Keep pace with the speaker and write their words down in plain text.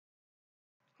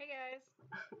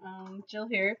Jill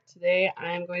here. Today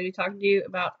I'm going to be talking to you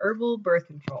about herbal birth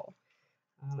control.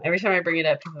 Every time I bring it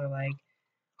up, people are like,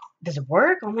 "Does it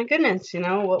work? Oh my goodness,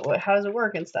 how does it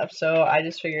work and stuff?" So I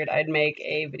just figured I'd make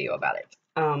a video about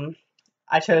it.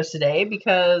 I chose today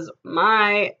because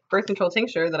my birth control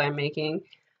tincture that I'm making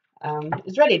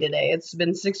is ready today. It's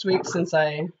been 6 weeks since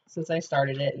I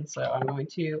started it, and so I'm going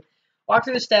to walk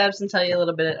through the steps and tell you a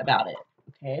little bit about it.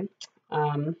 Okay.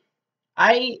 Um,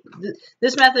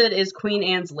 this method is Queen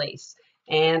Anne's lace,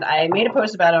 and I made a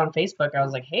post about it on Facebook. I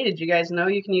was like, "Hey, did you guys know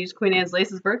you can use Queen Anne's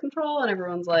lace as birth control?" And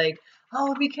everyone's like,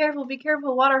 "Oh, be careful,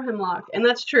 water hemlock." And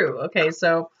that's true. Okay,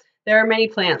 so there are many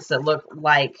plants that look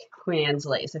like Queen Anne's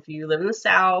lace. If you live in the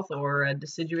South or a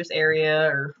deciduous area,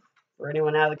 or for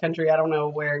anyone out of the country, I don't know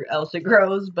where else it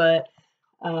grows, but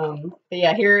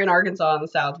yeah, here in Arkansas in the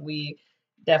South, we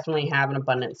definitely have an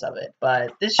abundance of it.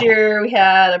 But this year we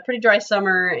had a pretty dry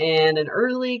summer and an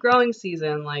early growing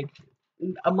season. Like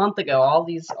a month ago, all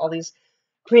these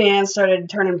Queen Anne's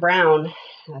started turning brown.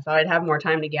 I thought I'd have more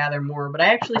time to gather more, but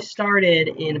I actually started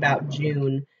in about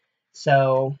June.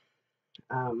 So,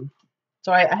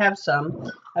 I have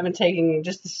some. I've been taking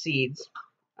just the seeds.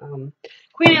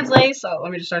 Queen Anne's lace, so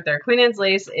let me just start there. Queen Anne's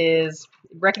lace is,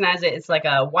 recognize it, it's like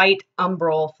a white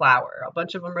umbral flower. A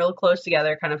bunch of them real close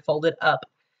together, kind of folded up.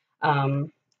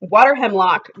 Water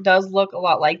hemlock does look a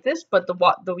lot like this, but the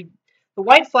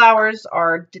white flowers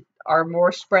are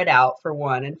more spread out, for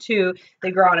one, and two, they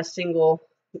grow on a single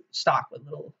stalk with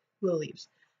little leaves.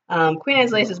 Queen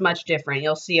Anne's lace is much different.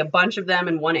 You'll see a bunch of them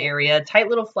in one area, tight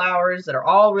little flowers that are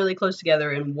all really close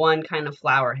together in one kind of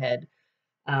flower head.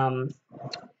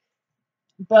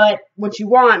 But what you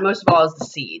want most of all is the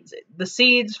seeds. The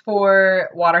seeds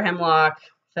for water hemlock,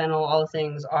 fennel, all the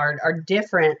things are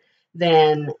different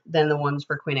than the ones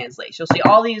for Queen Anne's lace. You'll see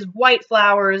all these white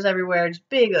flowers everywhere. It's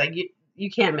big, like you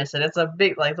can't miss it. It's a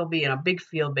big, like they'll be in a big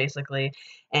field basically,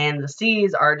 and the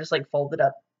seeds are just like folded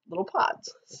up little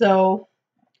pods. So,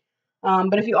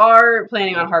 but if you are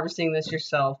planning on harvesting this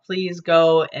yourself, please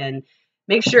go and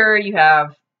make sure you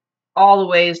have all the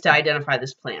ways to identify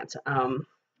this plant.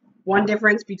 One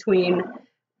difference between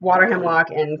water hemlock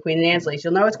and Queen Anne's lace,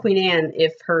 you'll know it's Queen Anne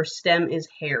if her stem is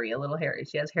hairy, a little hairy.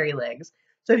 She has hairy legs.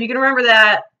 So if you can remember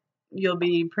that, you'll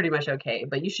be pretty much okay.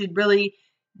 But you should really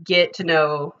get to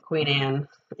know Queen Anne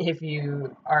if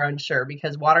you are unsure,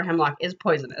 because water hemlock is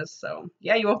poisonous. So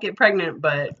yeah, you won't get pregnant,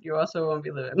 but you also won't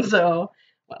be living. So,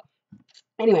 well,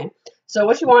 anyway. So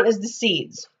what you want is the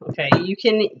seeds. Okay, you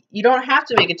don't have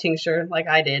to make a tincture like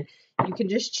I did. You can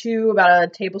just chew about a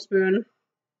teaspoon,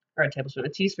 1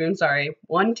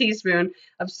 teaspoon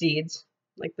of seeds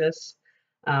like this.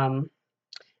 And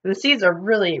the seeds are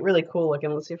really, really cool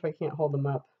looking. Let's see if I can't hold them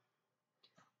up.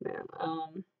 Man,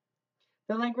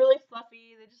 they're like really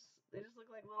fluffy. They just look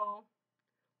like little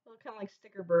kind of like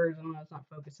sticker birds. I don't know, it's not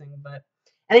focusing, but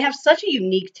and they have such a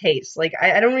unique taste. Like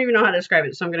I don't even know how to describe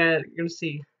it, so I'm gonna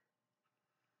see.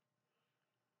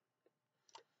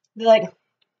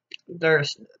 They're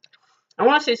I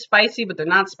want to say spicy, but they're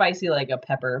not spicy like a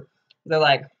pepper. They're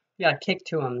like, got a kick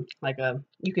to them.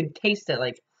 You can taste it.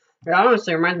 Like, it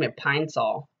honestly reminds me of pine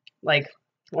sol. Like,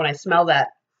 when I smell that,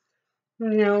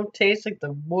 tastes like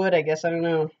the wood, I guess. I don't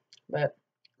know. But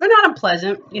they're not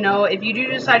unpleasant. If you do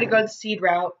decide to go the seed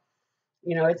route,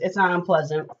 it's not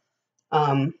unpleasant.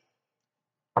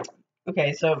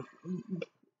 Okay, so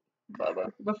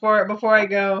before I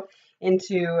go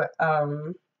into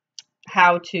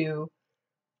how to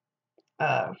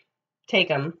take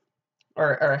them,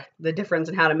 or the difference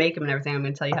in how to make them and everything, I'm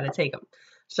going to tell you how to take them.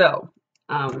 So,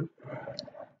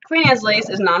 Queen Anne's lace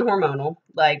is non-hormonal,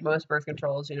 like most birth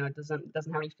controls. It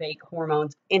doesn't have any fake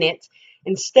hormones in it.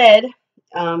 Instead,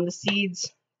 the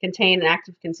seeds contain an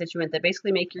active constituent that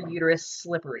basically make your uterus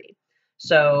slippery.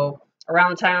 So,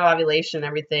 around the time of ovulation and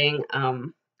everything,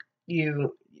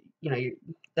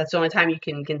 that's the only time you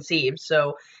can conceive.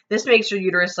 So this makes your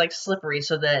uterus like slippery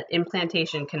so that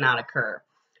implantation cannot occur.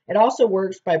 It also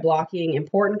works by blocking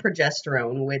important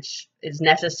progesterone, which is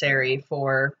necessary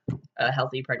for a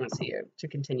healthy pregnancy to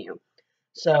continue.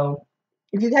 So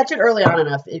if you catch it early on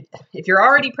enough, if you're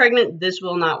already pregnant, this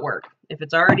will not work. If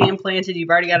it's already implanted, you've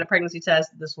already got a pregnancy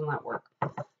test, this will not work.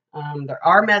 There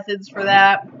are methods for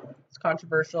that. It's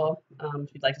controversial.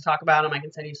 If you'd like to talk about them, I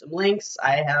can send you some links.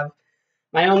 I have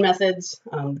my own methods,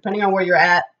 depending on where you're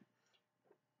at,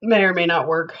 may or may not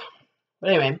work.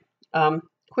 But anyway,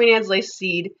 Queen Anne's lace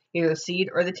seed, either the seed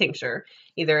or the tincture,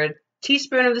 either a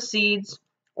teaspoon of the seeds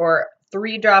or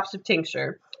 3 drops of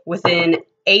tincture within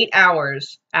 8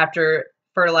 hours after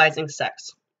fertilizing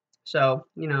sex. So,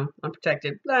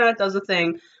 unprotected, that does a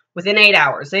thing. Within 8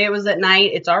 hours. Say it was at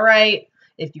night, it's all right.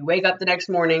 if you wake up the next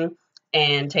morning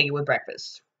and take it with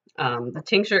breakfast. The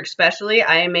tincture especially,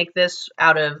 I make this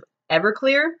out of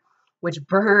Everclear, which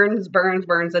burns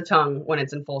the tongue when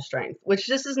it's in full strength, which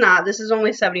this is not. This is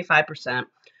only 75%,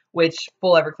 which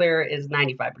full Everclear is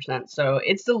 95%. So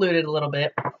it's diluted a little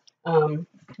bit. Let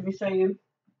me show you.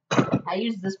 I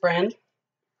use this brand,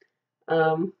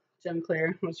 Gem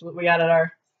Clear, which is what we got at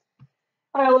our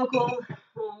local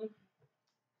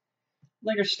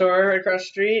liquor store right across the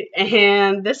street.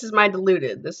 And this is my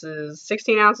diluted. This is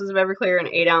 16 ounces of Everclear and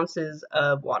 8 ounces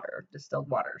of water, distilled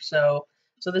water. So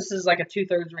this is like a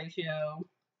 2/3 ratio,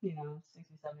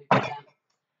 60-70%.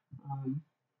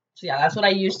 So yeah, that's what I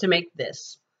use to make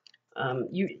this.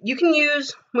 You can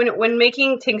use, when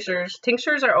making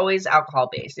tinctures are always alcohol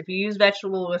based. If you use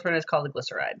vegetable glycerin, it's called a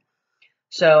glyceride.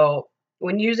 So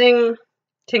when using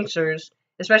tinctures,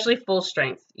 especially full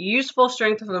strength, you use full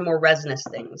strength for the more resinous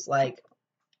things like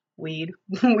weed.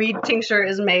 Weed tincture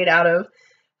is made out of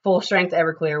full strength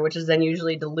Everclear, which is then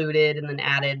usually diluted and then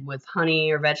added with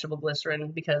honey or vegetable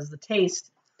glycerin, because the taste,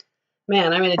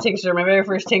 man, I made a tincture, my very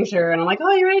first tincture, and I'm like,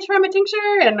 oh, you ready to try my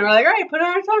tincture? And they're like, all right, put it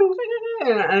on your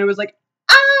tongue. And it was like,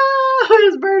 ah,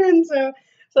 it was burning. So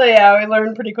yeah, we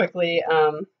learned pretty quickly.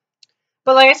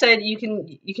 But like I said, you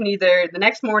can either, the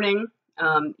next morning,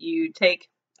 you take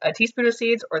a teaspoon of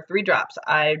seeds or 3 drops.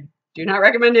 I do not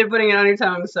recommend putting it on your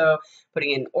tongue, so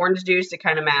putting in orange juice to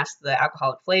kind of mask the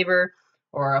alcoholic flavor,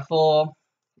 or a full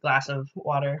glass of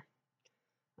water.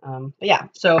 But yeah,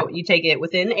 so you take it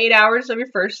within 8 hours of your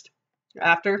first,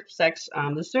 after sex.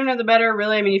 The sooner the better,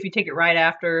 really. I mean, if you take it right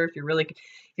after, if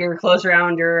you're close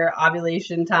around your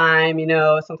ovulation time,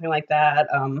 something like that,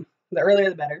 the earlier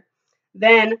the better.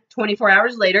 Then 24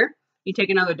 hours later, you take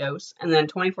another dose, and then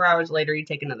 24 hours later, you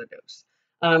take another dose.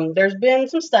 There's been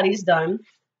some studies done,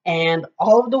 and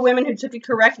all of the women who took it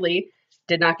correctly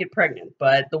did not get pregnant,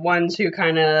 but the ones who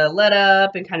kind of let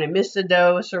up and kind of missed a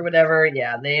dose or whatever,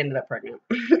 yeah, they ended up pregnant.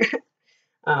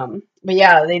 But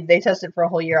yeah, they tested for a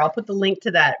whole year. I'll put the link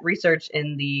to that research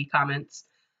in the comments.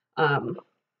 But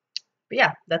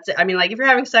yeah, that's it. I mean, like, if you're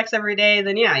having sex every day,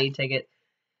 then yeah, you take it.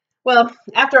 Well,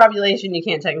 after ovulation, you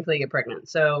can't technically get pregnant.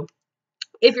 So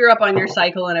if you're up on your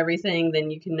cycle and everything,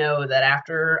 then you can know that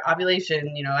after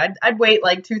ovulation, I'd wait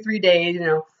like 2-3 days,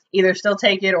 either still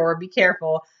take it or be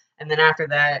careful. And then after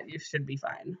that, you should be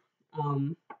fine.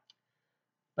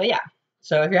 But yeah,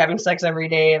 so if you're having sex every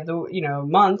day of the,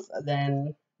 month,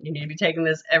 then you need to be taking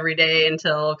this every day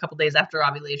until a couple days after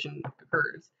ovulation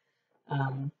occurs.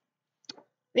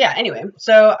 Yeah, anyway,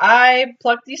 so I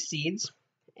plucked these seeds,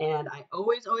 and I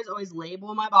always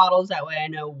label my bottles. That way I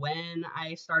know when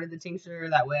I started the tincture.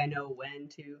 That way I know when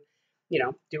to,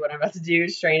 do what I'm about to do,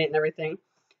 strain it and everything,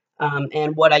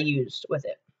 and what I used with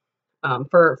it.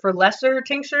 For lesser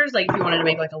tinctures, like if you wanted to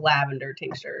make like a lavender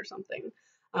tincture or something,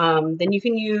 then you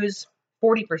can use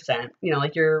 40%,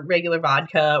 like your regular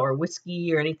vodka or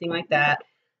whiskey or anything like that.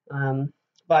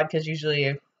 Vodka is usually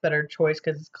a better choice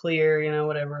because it's clear,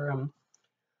 whatever.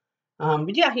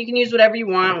 But yeah, you can use whatever you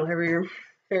want, whatever your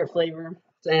favorite flavor.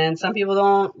 And some people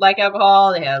don't like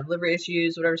alcohol, they have liver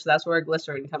issues, whatever, so that's where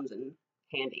glycerin comes in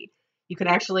handy. You can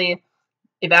actually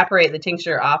evaporate the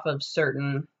tincture off of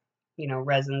certain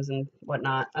resins and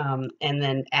whatnot, and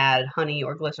then add honey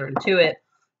or glycerin to it.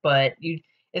 But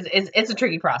it's a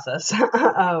tricky process.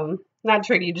 Not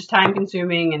tricky, just time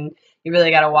consuming, and you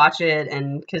really got to watch it.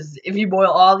 And because if you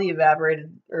boil all the evaporate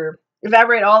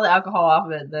all the alcohol off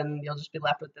of it, then you'll just be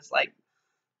left with this like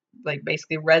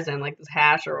basically resin, like this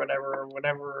hash or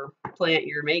whatever plant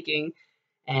you're making.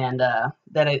 And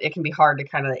then it can be hard to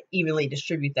kind of evenly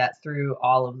distribute that through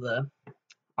all of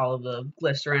the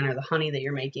glycerin or the honey that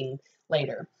you're making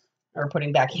later, or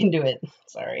putting back into it.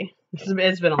 Sorry,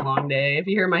 it's been a long day. If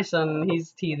you hear my son,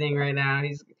 he's teething right now.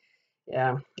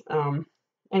 Yeah.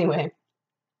 Anyway,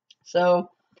 so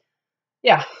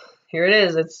yeah, here it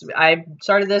is. I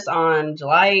started this on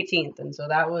July 18th, and so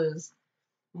that was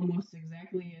almost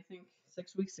exactly, I think,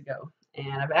 6 weeks ago.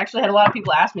 And I've actually had a lot of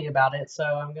people ask me about it, so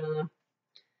I'm gonna,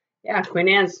 yeah, Queen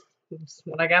Anne's, that's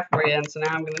what I got for you. And so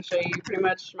now I'm gonna show you pretty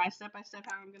much my step-by-step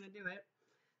how I'm gonna do it.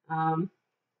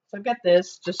 So I've got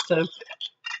this just to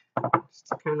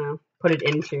kind of put it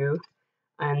into,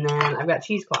 and then I've got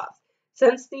cheesecloth.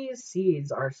 Since these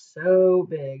seeds are so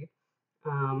big,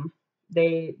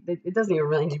 it doesn't even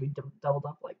really need to be doubled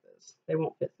up like this. They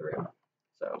won't fit through.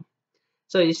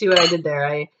 So you see what I did there?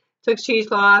 I took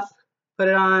cheesecloth, put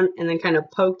it on, and then kind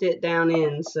of poked it down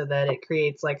in so that it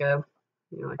creates like a,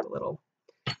 like a little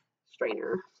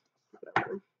strainer,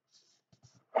 whatever.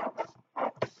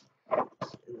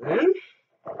 And then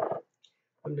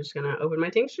I'm just gonna open my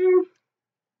tincture.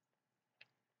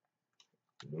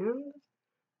 And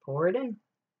pour it in.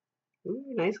 Ooh,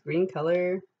 nice green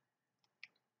color.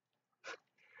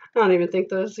 I don't even think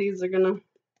those seeds are gonna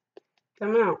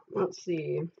come out. Let's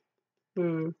see.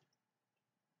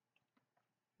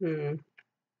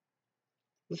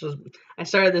 I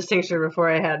started this tincture before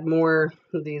I had more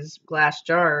of these glass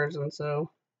jars, and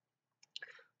so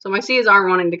my seeds aren't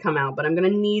wanting to come out, but I'm gonna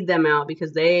need them out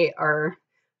because they are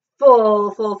full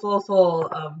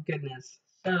of goodness.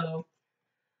 So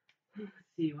let's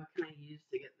see, what can I use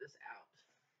to get this out?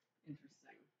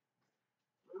 Interesting.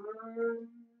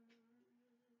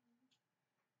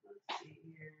 Let's see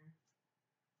here.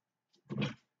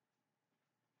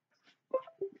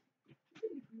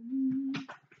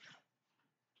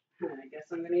 I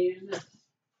guess I'm gonna use this.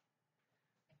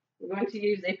 I'm going to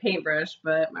use a paintbrush,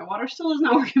 but my water still does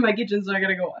not work in my kitchen, so I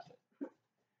gotta go wash it.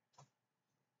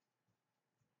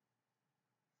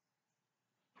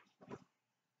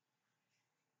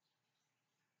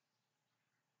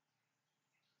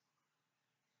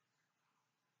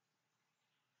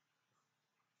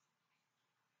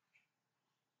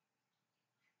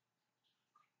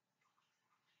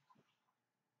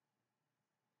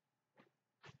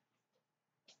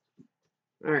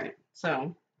 Alright,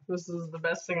 so this is the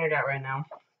best thing I got right now.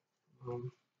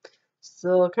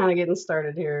 Still kind of getting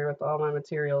started here with all my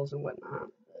materials and whatnot.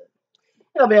 But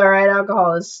it'll be alright.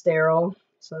 Alcohol is sterile,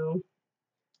 so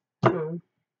did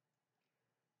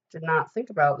not think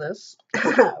about this,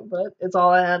 but it's all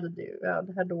I had to do. I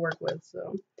had to work with.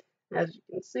 So as you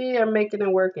can see, I'm making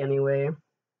it work anyway.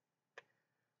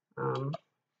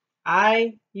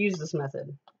 I use this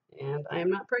method, and I am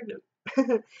not pregnant.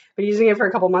 Been using it for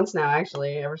a couple months now,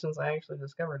 actually, ever since I actually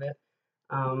discovered it.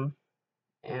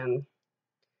 And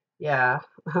yeah,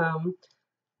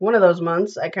 one of those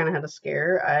months I kind of had a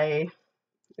scare.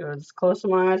 It was close to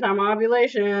my time of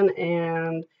ovulation,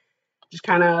 and just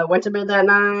kind of went to bed that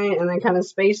night, and then kind of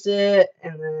spaced it,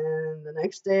 and then the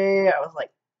next day I was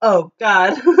like, oh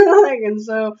God. And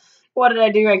so what did I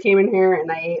do? I came in here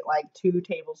and I ate like 2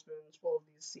 tablespoons full of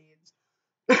these seeds.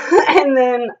 And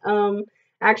then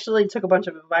actually took a bunch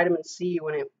of vitamin C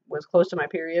when it was close to my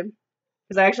period,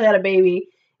 because I actually had a baby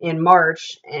in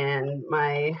March, and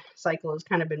my cycle has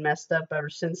kind of been messed up ever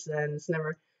since then. It's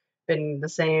never been the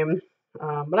same.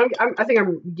 But I think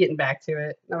I'm getting back to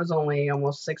it. That was only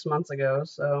almost 6 months ago,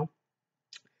 so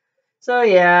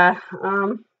yeah.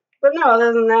 But no,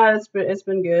 other than that, it's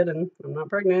been good, and I'm not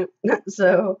pregnant.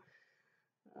 So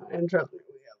and trust me,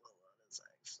 we have a lot of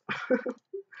sex.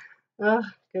 Oh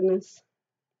goodness.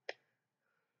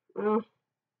 Oh,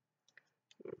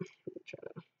 try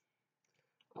to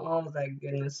all that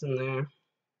goodness in there.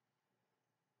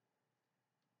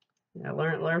 Yeah,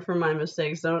 learn from my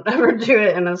mistakes. Don't ever do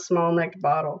it in a small necked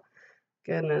bottle.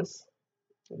 Goodness,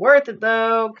 worth it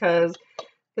though, because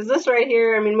this right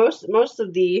here, I mean, most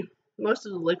of the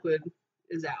liquid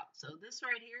is out. So this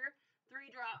right here,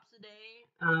 3 drops a day.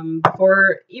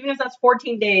 Before, even if that's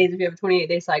 14 days, if you have a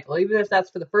 28-day cycle, even if that's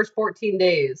for the first 14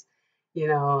 days, 3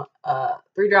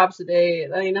 drops a day,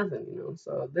 that ain't nothing,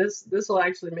 So this will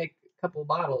actually make a couple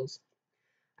bottles.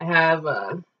 I have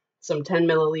some 10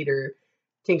 milliliter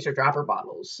tincture dropper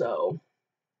bottles, so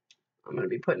I'm gonna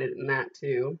be putting it in that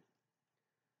too.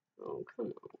 Oh,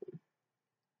 come on.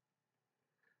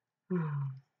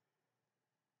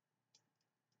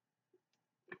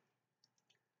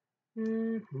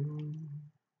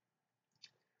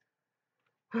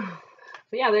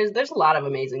 But yeah, there's a lot of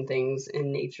amazing things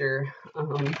in nature,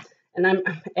 and I'm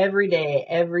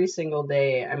every single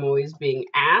day, I'm always being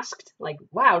asked, like,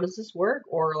 wow, does this work?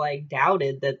 Or like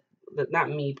doubted that not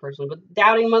me personally, but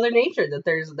doubting Mother Nature, that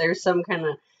there's some kind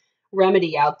of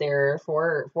remedy out there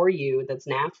for you that's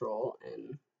natural.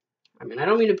 And I mean, I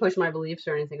don't mean to push my beliefs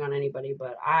or anything on anybody,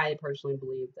 but I personally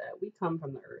believe that we come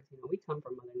from the earth. We come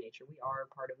from Mother Nature. We are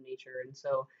a part of nature, and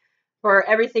so for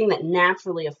everything that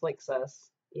naturally afflicts us,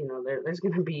 there's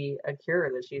going to be a cure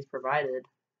that she's provided.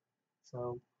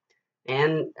 So,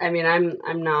 and I mean,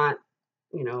 I'm not,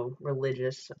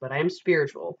 religious, but I am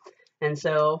spiritual, and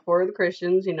so for the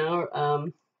Christians,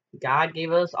 God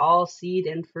gave us all seed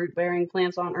and fruit bearing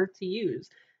plants on earth to use,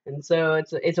 and so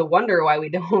it's a wonder why we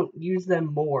don't use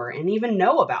them more and even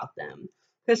know about them,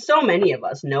 because so many of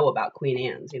us know about Queen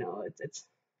Anne's. It's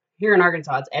here in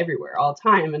Arkansas, it's everywhere all the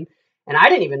time, and I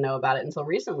didn't even know about it until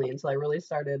recently, until I really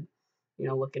started,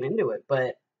 looking into it.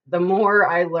 But the more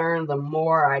I learn, the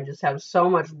more I just have so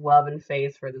much love and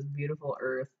faith for this beautiful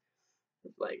earth.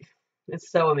 Like, it's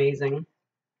so amazing.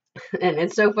 And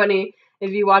it's so funny,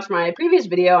 if you watch my previous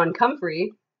video on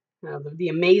comfrey, the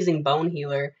amazing bone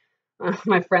healer,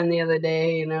 my friend the other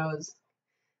day, was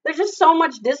there's just so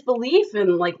much disbelief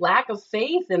and like lack of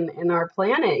faith in our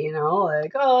planet, you know,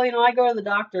 like, oh, you know, I go to the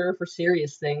doctor for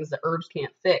serious things that herbs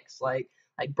can't fix, like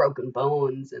broken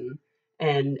bones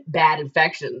and bad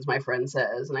infections, my friend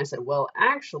says. And I said, well,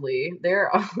 actually,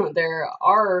 there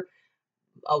are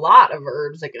a lot of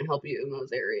herbs that can help you in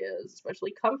those areas,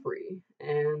 especially comfrey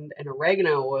and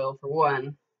oregano oil for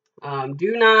one.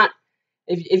 Do not,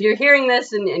 if you're hearing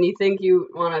this and you think you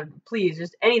want to, please,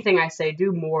 just anything I say,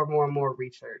 do more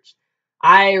research.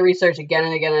 I research again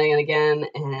and again and again,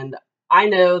 and I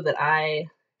know that I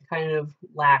kind of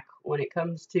lack when it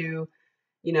comes to,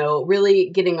 you know, really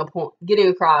getting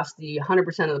across the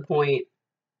 100% of the point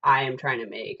I am trying to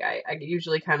make. I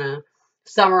usually kind of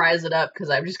summarize it up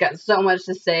because I've just got so much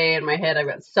to say in my head. I've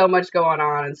got so much going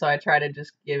on, and so I try to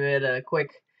just give it a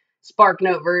quick Spark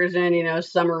Note version, you know,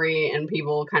 summary, and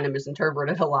people kind of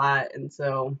misinterpret it a lot. And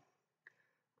so,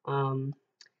 um,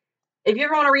 if you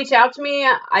ever want to reach out to me,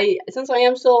 since I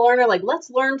am still a learner, like let's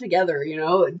learn together. You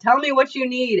know, tell me what you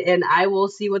need, and I will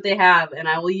see what they have, and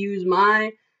I will use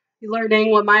my learning,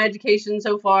 what my education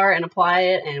so far, and apply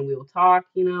it, and we will talk.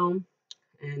 You know,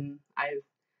 and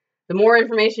the more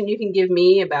information you can give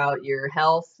me about your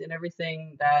health and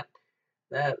everything, that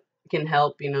can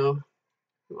help, you know.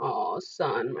 Oh,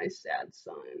 son, my sad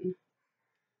son.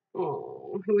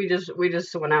 Oh, we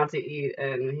just went out to eat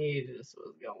and he just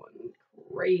was going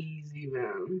crazy,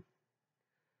 man.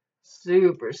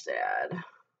 Super sad.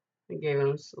 I gave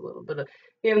him just a little bit of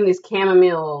gave him these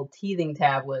chamomile teething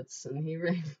tablets, and he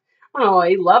really, I don't know,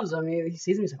 he loves them. He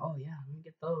sees me, he's like, oh yeah, let me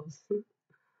get those.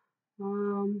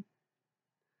 um.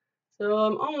 So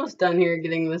I'm almost done here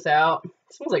getting this out. It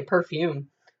smells like perfume.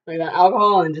 Like that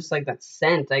alcohol and just like that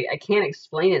scent. I can't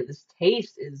explain it. This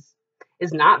taste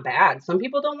is not bad. Some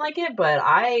people don't like it, but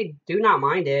I do not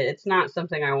mind it. It's not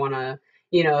something I want to,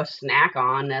 you know, snack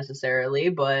on necessarily,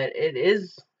 but it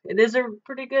is a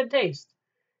pretty good taste.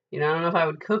 You know, I don't know if I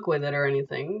would cook with it or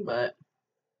anything, but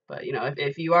you know,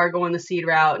 if you are going the seed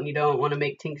route and you don't want to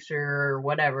make tincture or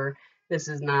whatever, this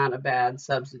is not a bad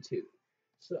substitute.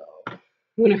 So I'm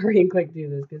gonna hurry and quick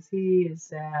do this because he is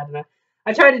sad. And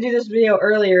I tried to do this video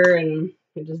earlier and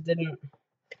it just didn't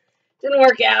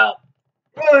work out.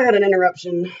 Oh, I had an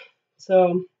interruption.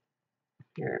 So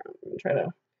here, I'm gonna try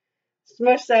to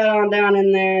smush that on down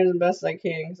in there as best I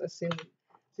can because I see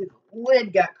the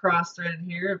lid got cross-threaded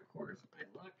here. Of course, my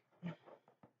luck.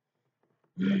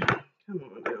 Come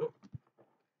on now.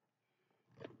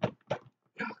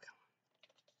 Oh,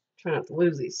 try not to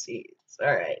lose these seeds.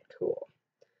 All right, cool.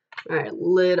 All right,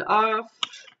 lid off.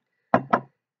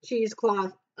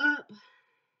 Cheesecloth up.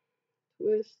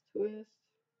 Twist,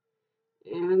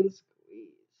 and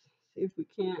squeeze. See if we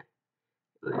can't.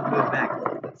 Let me move back a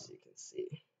little bit so you can see.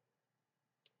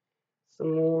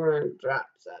 Some more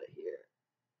drops out of here.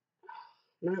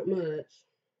 Not much.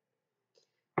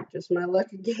 Just my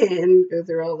luck again. Go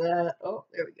through all that. Oh,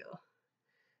 there we go.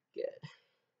 Good.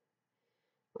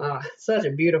 Ah, such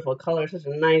a beautiful color. Such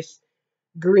a nice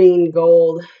green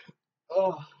gold.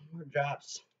 Oh, more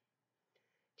drops.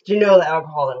 Did you know the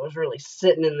alcohol that was really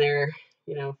sitting in there,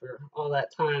 you know, for all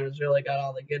that time has really got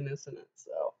all the goodness in it.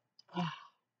 So, all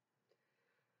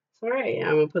right,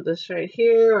 I'm gonna put this right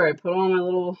here where I put all my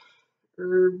little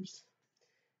herbs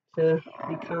to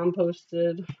be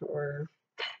composted or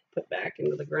put back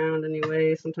into the ground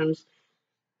anyway. Sometimes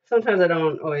I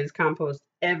don't always compost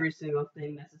every single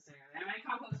thing necessarily. I might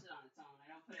compost it on its own.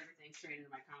 I don't put everything straight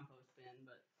into my compost bin,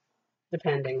 but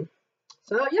depending.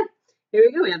 So yeah, here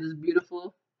we go. We have this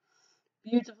beautiful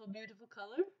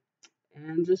color,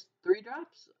 and just 3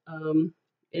 drops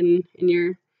in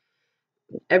your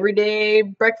everyday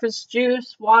breakfast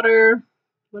juice, water,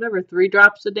 whatever. 3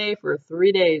 drops a day for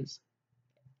 3 days.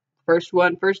 First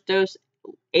dose,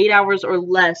 8 hours or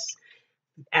less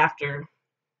after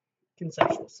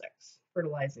consensual sex,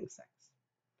 fertilizing sex.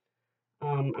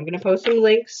 I'm going to post some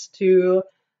links to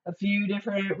a few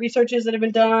different researches that have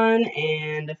been done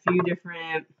and a few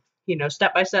different, you know,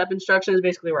 step-by-step instructions,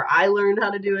 basically where I learned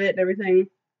how to do it and everything,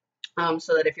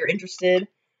 so that if you're interested,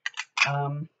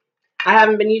 I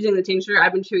haven't been using the tincture,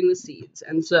 I've been chewing the seeds,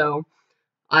 and so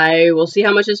I will see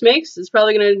how much this makes. It's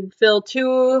probably going to fill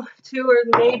two or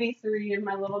maybe 3 of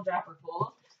my little dropper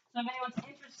full. So if anyone's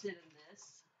interested in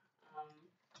this,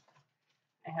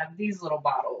 I have these little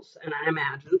bottles, and I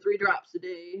imagine 3 drops a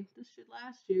day. This should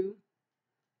last you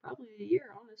probably a year,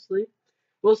 honestly.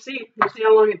 We'll see. We'll see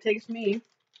how long it takes me.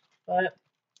 But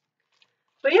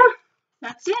yeah,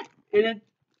 that's it. And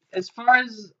as far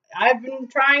as I've been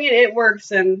trying it, it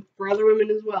works, and for other women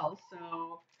as well.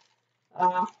 So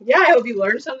yeah, I hope you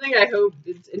learned something. I hope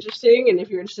it's interesting. And if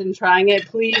you're interested in trying it,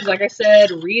 please, like I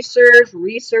said, research,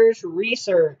 research,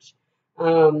 research.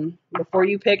 Before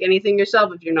you pick anything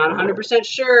yourself, if you're not 100%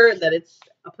 sure that it's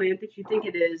a plant that you think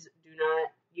it is, do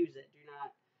not use it.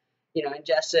 Do not,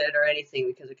 ingest it or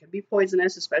anything, because it could be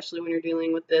poisonous, especially when you're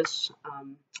dealing with this.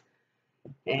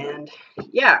 And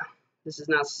yeah, this is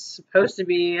not supposed to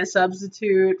be a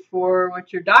substitute for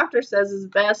what your doctor says is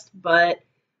best, but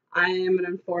I am an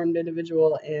informed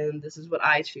individual, and this is what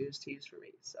I choose to use for me.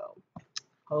 So,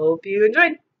 hope you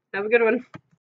enjoyed. Have a good one.